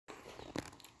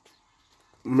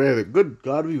May the good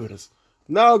God be with us.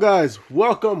 Now, guys,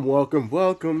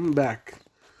 welcome back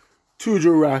to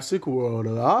Jurassic World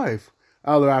Alive.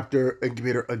 Aloraptor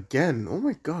Incubator again. Oh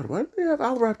my God, why do they have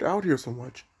Aloraptor out here so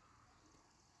much?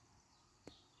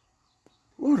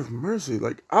 Lord of mercy,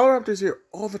 like, Aloraptor's here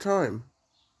all the time.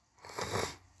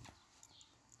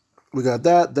 We got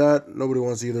that. Nobody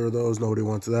wants either of those. Nobody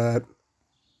wants that.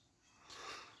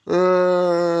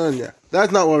 Yeah,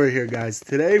 that's not why we're here, guys.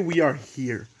 Today, we are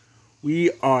here.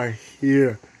 We are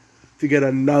here to get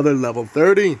another level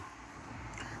 30.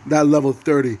 That level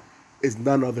 30 is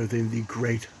none other than the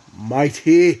great,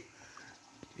 mighty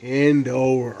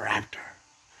Indoraptor.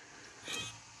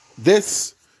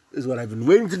 This is what I've been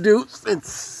waiting to do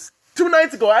since 2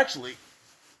 nights ago, actually.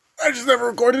 I just never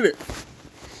recorded it.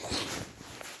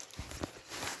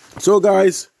 So,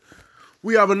 guys,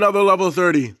 we have another level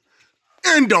 30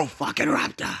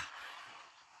 Indo-fucking-raptor.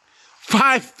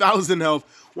 5,000 health,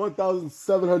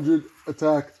 1,700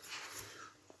 attack.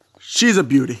 She's a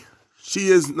beauty. She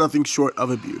is nothing short of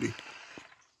a beauty.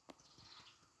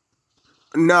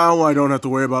 Now I don't have to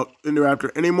worry about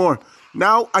Indoraptor anymore.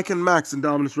 Now I can max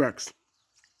Indominus Rex,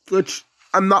 which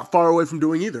I'm not far away from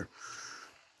doing either.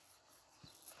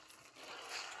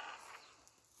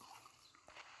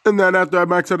 And then after I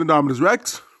max out Indominus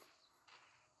Rex,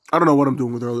 I don't know what I'm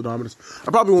doing with Early Dominus.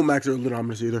 I probably won't max Early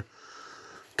Dominus either.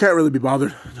 Can't really be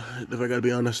bothered, if I gotta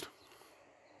be honest.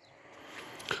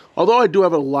 Although I do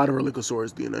have a lot of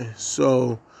Relicosaurus DNA,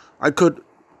 so I could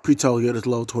pre-tell get as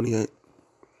low 28.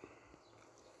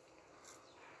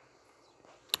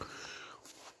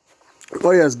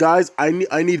 Oh yes, guys, I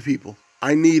need people.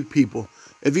 I need people.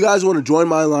 If you guys want to join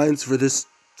my alliance for this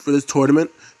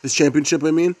tournament, this championship,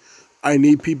 I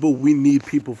need people. We need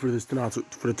people for this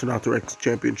the Rex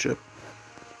championship.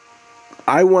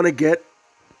 I want to get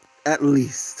at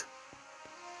least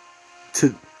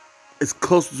to as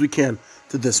close as we can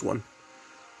to this one.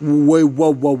 Wait,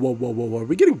 whoa. Are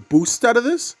we getting boosts out of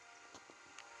this?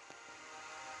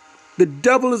 The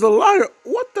devil is a liar.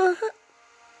 What the heck?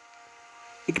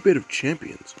 Incubator of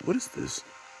Champions. What is this?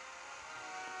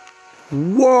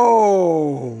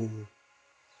 Whoa.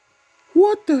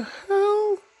 What the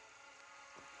hell?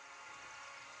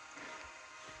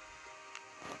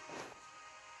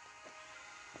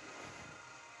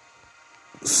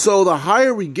 So the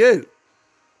higher we get,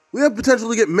 we have potential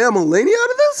to get Mammalania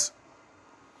out of this?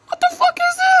 What the fuck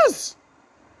is this?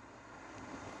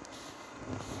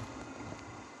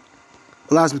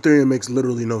 Elasmotherium makes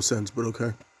literally no sense, but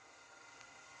okay.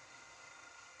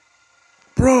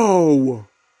 Bro!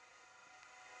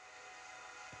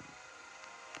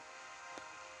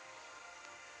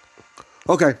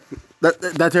 Okay,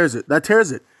 that tears it. That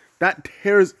tears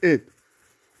it.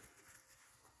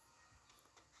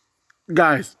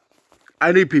 Guys,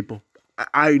 I need people.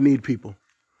 I need people.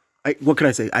 What can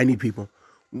I say? I need people.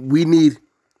 We need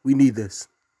this.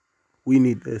 We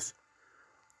need this.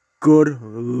 Good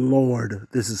Lord,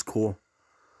 this is cool.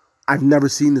 I've never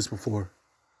seen this before.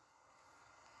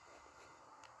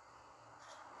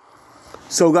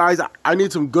 So, guys, I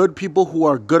need some good people who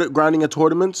are good at grinding at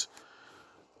tournaments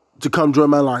to come join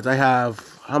my lines. I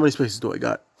have... How many spaces do I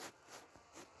got?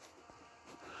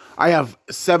 I have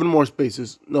 7 more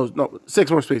spaces. No,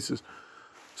 6 more spaces.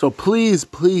 So, please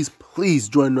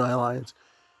join my alliance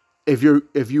if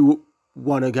you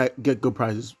want to get good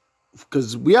prizes.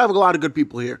 Because we have a lot of good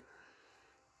people here.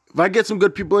 If I get some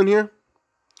good people in here,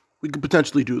 we could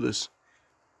potentially do this.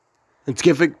 And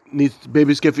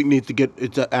Baby Skiffic needs to get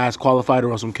its ass qualified,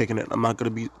 or else I'm kicking it. I'm not going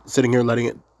to be sitting here letting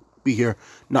it be here,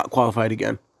 not qualified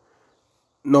again.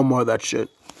 No more of that shit.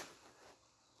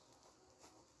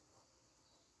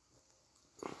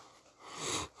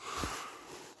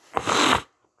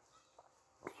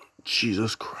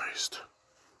 Jesus Christ.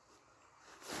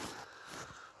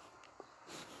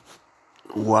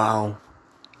 Wow.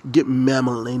 Get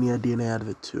Mammalania DNA out of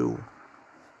it, too.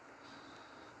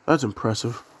 That's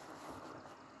impressive.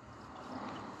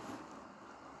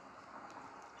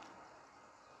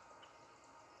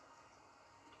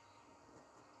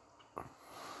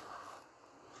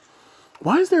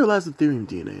 Why is there Elasmotherium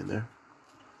DNA in there?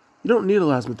 You don't need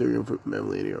Elasmotherium for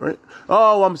Mammalania, right?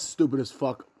 Oh, I'm stupid as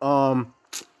fuck. Damn,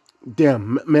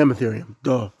 Mammotherium.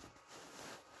 Duh.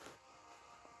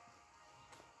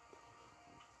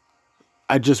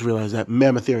 I just realized that.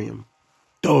 Mammotherium.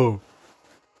 Duh.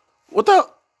 What the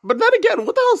hell? But then again,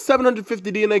 what the hell is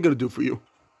 750 DNA gonna do for you?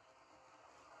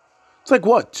 It's like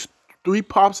what? 3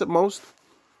 pops at most?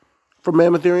 For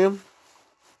Mammotherium?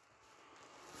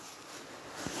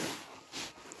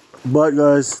 But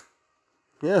guys,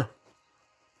 yeah.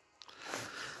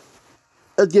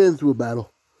 Let's get into a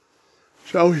battle,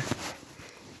 shall we?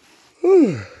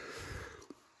 You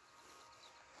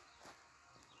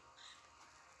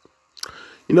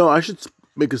know, I should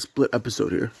make a split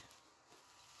episode here.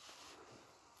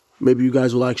 Maybe you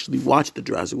guys will actually watch the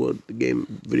Jurassic World the game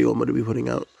video I'm going to be putting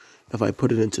out if I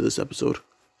put it into this episode.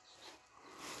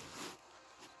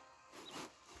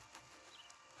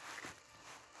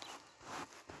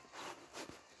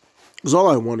 Because all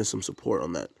I want is some support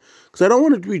on that. Because I don't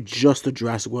want it to be just a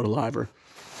Jurassic World Alive.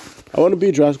 I want to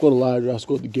be Jurassic World Alive, Jurassic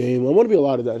World the game. I want to be a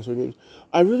lot of dinosaur games.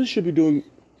 I really should be doing...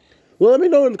 Well, let me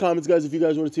know in the comments, guys, if you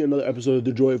guys want to see another episode of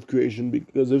The Joy of Creation.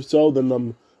 Because if so,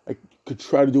 then I could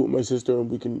try to do it with my sister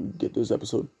and we can get this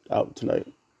episode out tonight.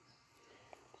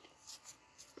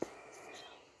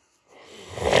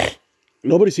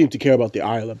 Nobody seemed to care about the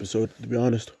Isle episode, to be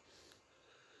honest.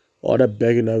 All that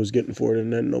begging I was getting for it,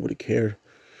 and then nobody cared.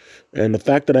 And the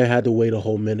fact that I had to wait a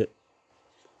whole minute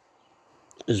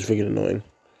is freaking annoying.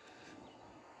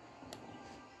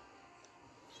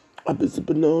 I've been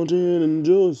sipping on gin and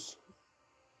juice.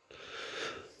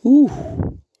 Ooh.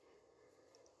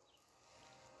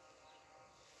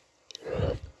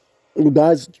 Well,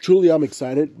 guys, truly I'm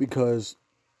excited because,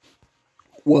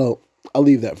 well, I'll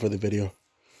leave that for the video.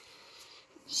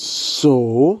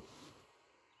 So,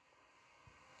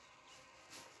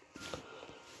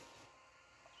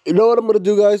 you know what I'm gonna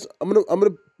do, guys? I'm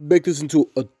gonna make this into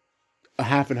a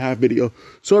half and half video,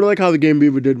 sort of like how the Game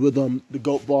Beaver did with the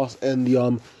Goat Boss and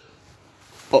the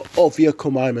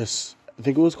Ophiocomymus. I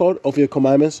think it was called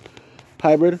Ophiocomymus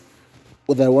hybrid.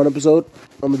 With that one episode,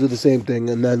 I'm gonna do the same thing,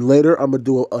 and then later I'm gonna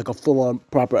do like a full-on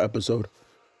proper episode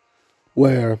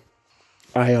where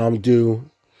I do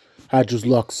Hadro's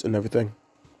Lux and everything.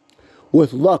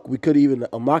 With luck, we could even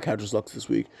unlock Hadro's Lux this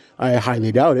week. I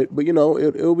highly doubt it, but you know,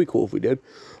 it'll be cool if we did.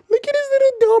 Look at his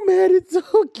little dome head, it's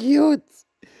so cute.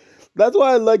 That's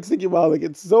why I like Sticky Malik.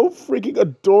 It's so freaking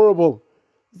adorable.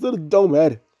 His little dome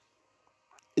head.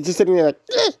 It's just sitting there like,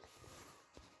 eh.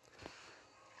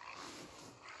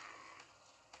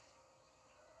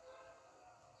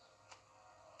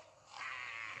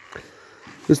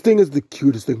 This thing is the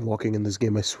cutest thing walking in this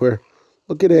game, I swear.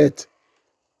 Look at it.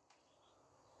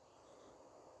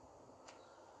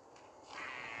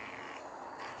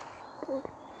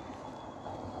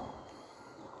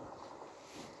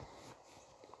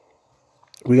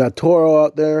 We got Toro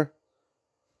out there.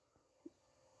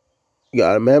 We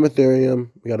got a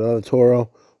Mammotharium. We got another Toro.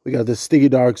 We got the Sticky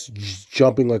Darks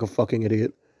jumping like a fucking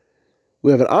idiot.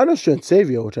 We have an Inostrand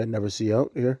Savio, which I never see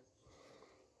out here.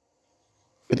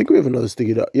 I think we have another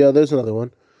Sticky Dark. Yeah, there's another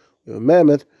one. We have a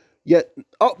Mammoth. Yet,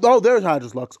 oh, there's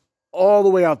Hadro's Lux. All the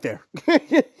way out there.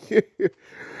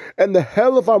 And the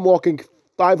hell if I'm walking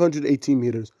 518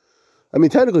 meters. I mean,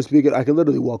 technically speaking, I can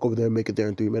literally walk over there and make it there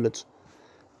in 3 minutes.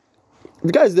 If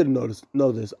you guys didn't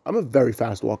know this, I'm a very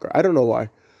fast walker. I don't know why.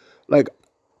 Like,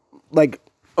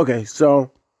 okay, so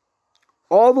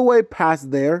all the way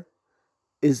past there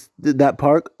is that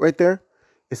park right there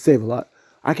is Save-A-Lot.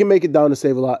 I can make it down to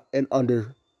Save-A-Lot in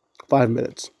under 5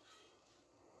 minutes,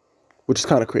 which is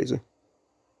kind of crazy.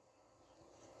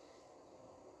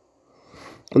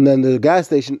 And then the gas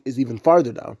station is even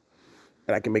farther down,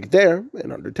 and I can make it there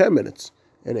in under 10 minutes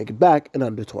and make it back in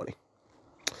under 20.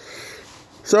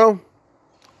 So,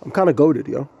 I'm kind of goated,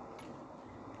 yo.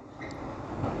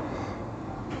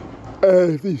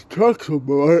 And if these trucks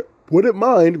wouldn't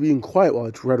mind being quiet while I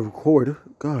try to record.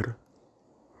 God.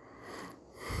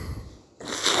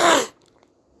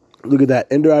 Look at that.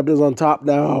 Indoraptor's on top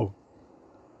now.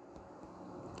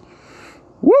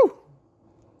 Woo!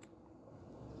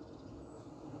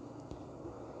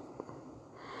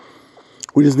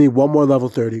 We just need one more level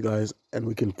 30, guys, and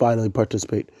we can finally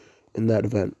participate in that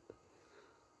event.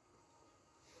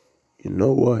 You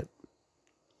know what?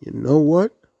 You know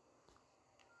what?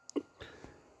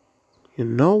 You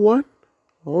know what?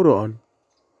 Hold on.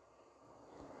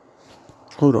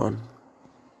 Hold on.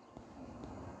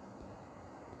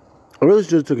 I really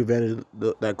should have took advantage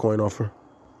of that coin offer.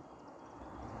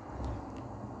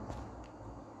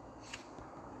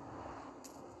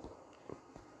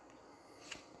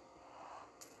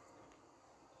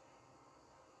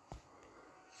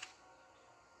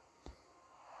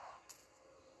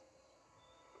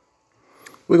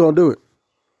 We're going to do it.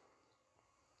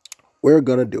 We're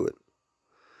going to do it.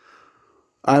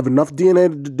 I have enough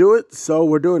DNA to do it, so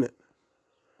we're doing it.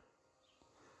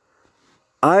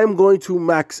 I'm going to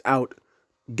max out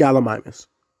Gallimimus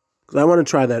because I want to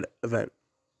try that event.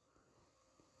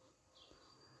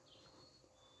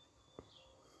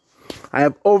 I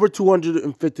have over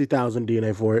 250,000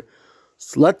 DNA for it.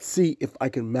 So let's see if I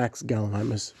can max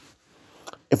Gallimimus.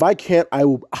 If I can't, I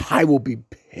will be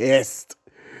pissed.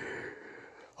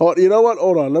 Hold, you know what?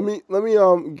 Hold on.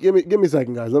 Give me a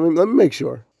second, guys. Let me make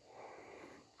sure.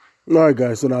 All right,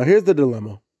 guys. So now here's the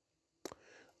dilemma.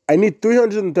 I need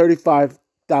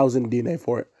 335,000 DNA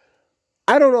for it.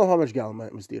 I don't know how much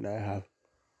Gallimimus DNA I have.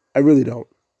 I really don't.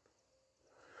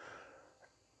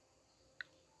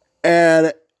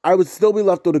 And I would still be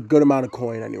left with a good amount of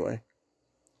coin anyway.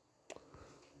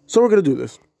 So we're going to do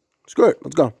this. Screw it.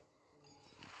 Let's go.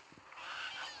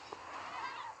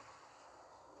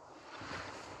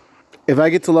 If I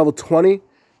get to level 20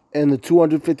 and the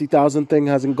 250,000 thing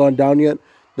hasn't gone down yet,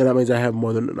 then that means I have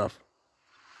more than enough.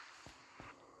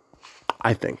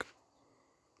 I think.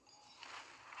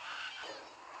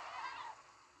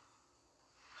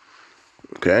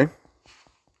 Okay.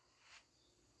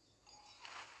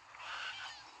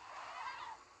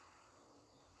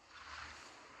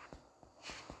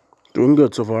 Doing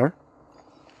good so far.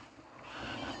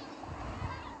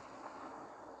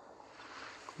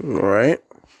 All right.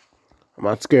 I'm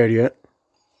not scared yet.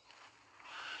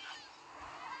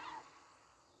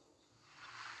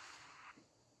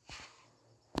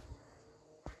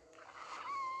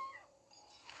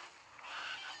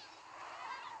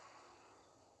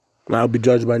 I'll be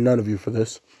judged by none of you for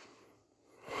this.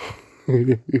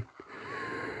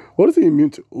 What is he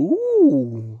immune to?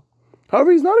 Ooh.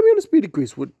 However, he's not immune to speed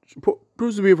decrease, which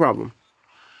proves to be a problem.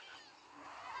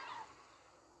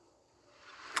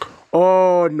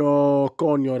 Oh, no.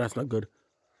 Coño, that's not good.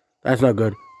 That's not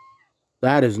good.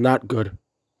 That is not good.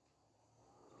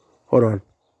 Hold on.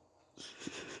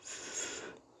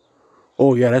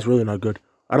 Oh, yeah, that's really not good.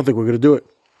 I don't think we're going to do it.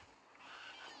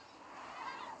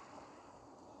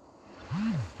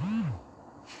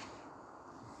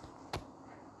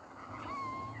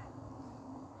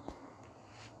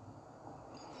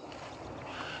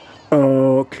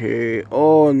 Okay.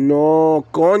 Oh, no.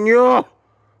 Coño.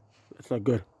 That's not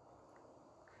good.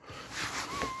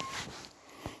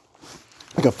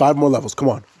 I got 5 more levels. Come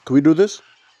on. Can we do this?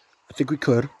 I think we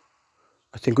could.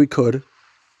 I think we could.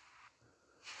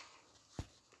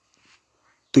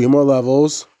 3 more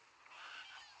levels.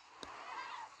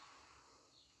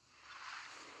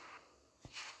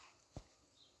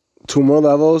 Two more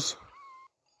levels.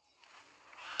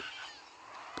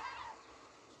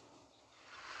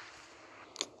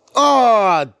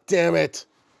 Oh, damn it.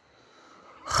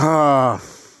 Ah,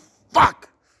 fuck.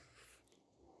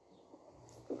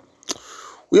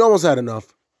 We almost had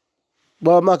enough.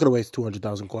 Well, I'm not going to waste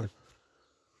 200,000 coin.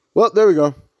 Well, there we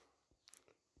go.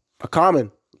 A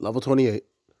common. Level 28.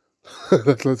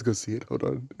 Let's go see it. Hold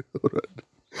on.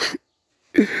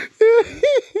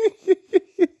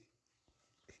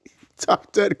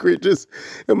 Top 10 creatures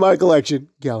in my collection.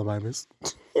 Gallimimus.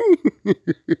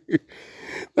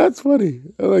 That's funny.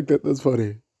 I like that. That's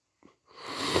funny.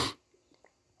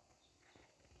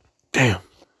 Damn.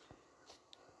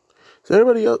 Is there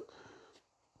anybody else?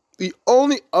 The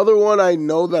only other one I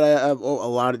know that I have a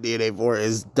lot of DNA for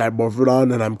is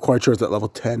Dimorphodon, and I'm quite sure it's at level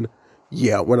 10.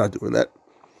 Yeah, we're not doing that.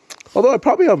 Although I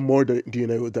probably have more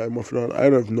DNA with Dimorphodon. I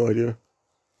have no idea.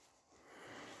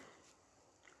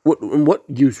 What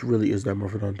use really is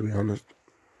Dimorphodon, to be honest?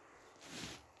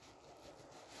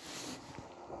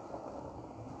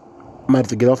 I might have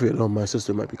to get off here though. My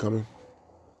sister might be coming.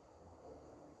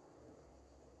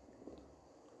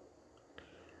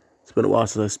 It's been a while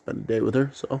since I spent a day with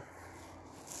her, so.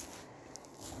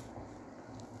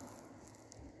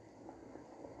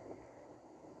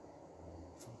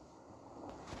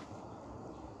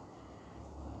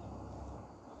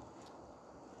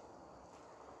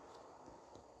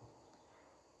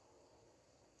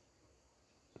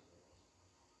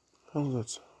 How does that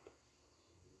sound?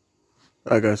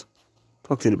 Alright, guys.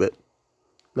 Talk to you in a bit.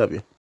 Love you.